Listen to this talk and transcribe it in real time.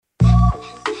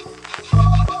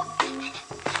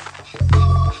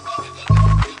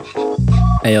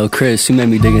Hey yo, Chris, you made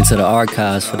me dig into the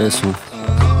archives for this one.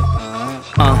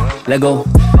 Let go.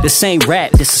 This ain't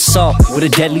rap, this assault with a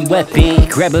deadly weapon.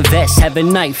 Grab a vest, have a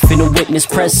knife, and a witness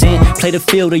present. Play the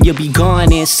field or you'll be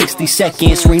gone in 60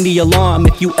 seconds. Ring the alarm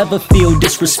if you ever feel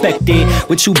disrespected.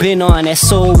 What you been on, that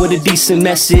soul with a decent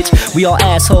message. We all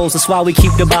assholes, that's why we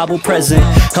keep the Bible present.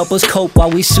 Help us cope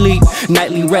while we sleep,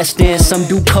 nightly resting. Some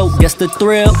do cope, that's the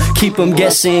thrill, keep them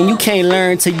guessing. You can't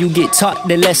learn till you get taught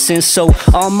the lessons. So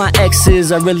all my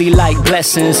exes, I really like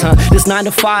blessings, This 9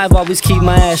 to 5 always keep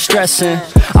my ass stressing.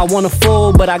 I want a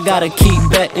fool, but I gotta keep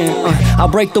betting. I'll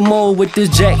break the mold with this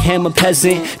jackhammer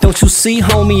peasant. Don't you see,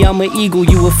 homie, I'm an eagle,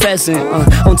 you a pheasant.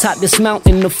 On top this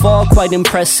mountain, the fall quite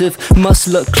impressive. Must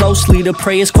look closely, the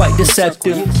prey is quite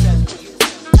deceptive.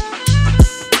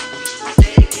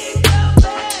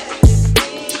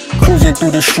 Cruising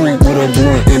through the street with a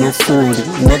blunt and a 40.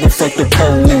 Motherfuck the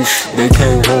police, they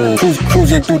can't hold.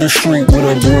 Cruising through the street with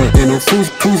a blunt and a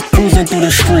cruising through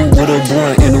the street with a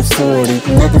blunt and a 40.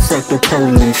 Motherfuck the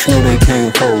police, no they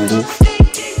can't hold me.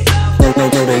 No,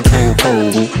 they can't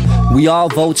hold me. We all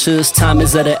vultures, time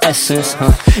is of the essence,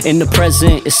 In the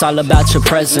present, it's all about your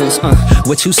presence,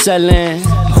 What you selling,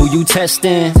 who you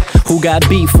testing, who got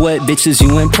beef, what bitches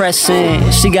you impressing.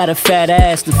 She got a fat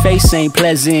ass, the face ain't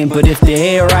pleasant, but if the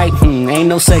hair right, ain't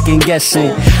no second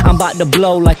guessing. I'm about to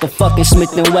blow like a fucking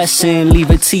Smith & Wesson. Leave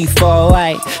her teeth all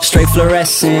white, straight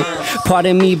fluorescent.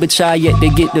 Pardon me, but y'all yet to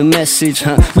get the message,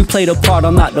 We played a part,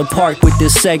 I'm not the park with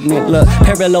this segment. Look,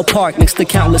 parallel park next to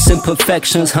countless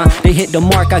imperfections, They hit the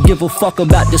mark, I give a fuck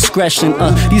about discretion,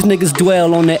 These niggas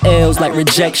dwell on the L's like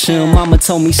rejection. Mama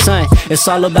told me, son, it's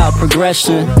all about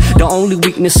progression. The only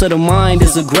weakness of the mind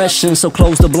is aggression. So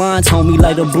close the blinds, homie,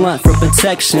 light a blunt for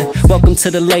protection. Welcome to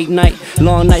the late night,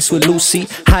 long nights with Lucy.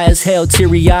 High as hell,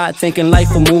 teary-eyed, thinking life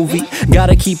a movie.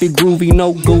 Gotta keep it groovy,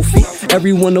 no goofy.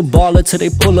 Everyone a baller till they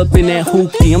pull up in that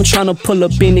hoopty. I'm tryna pull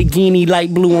up in the guinea,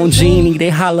 light blue on Genie. They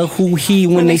holler who he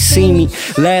when they see me.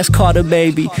 Last Carter,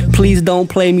 baby, please don't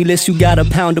play me unless you got a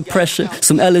pound of pressure.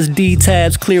 Some LSD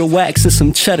tabs, clear wax, and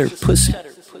some cheddar pussy.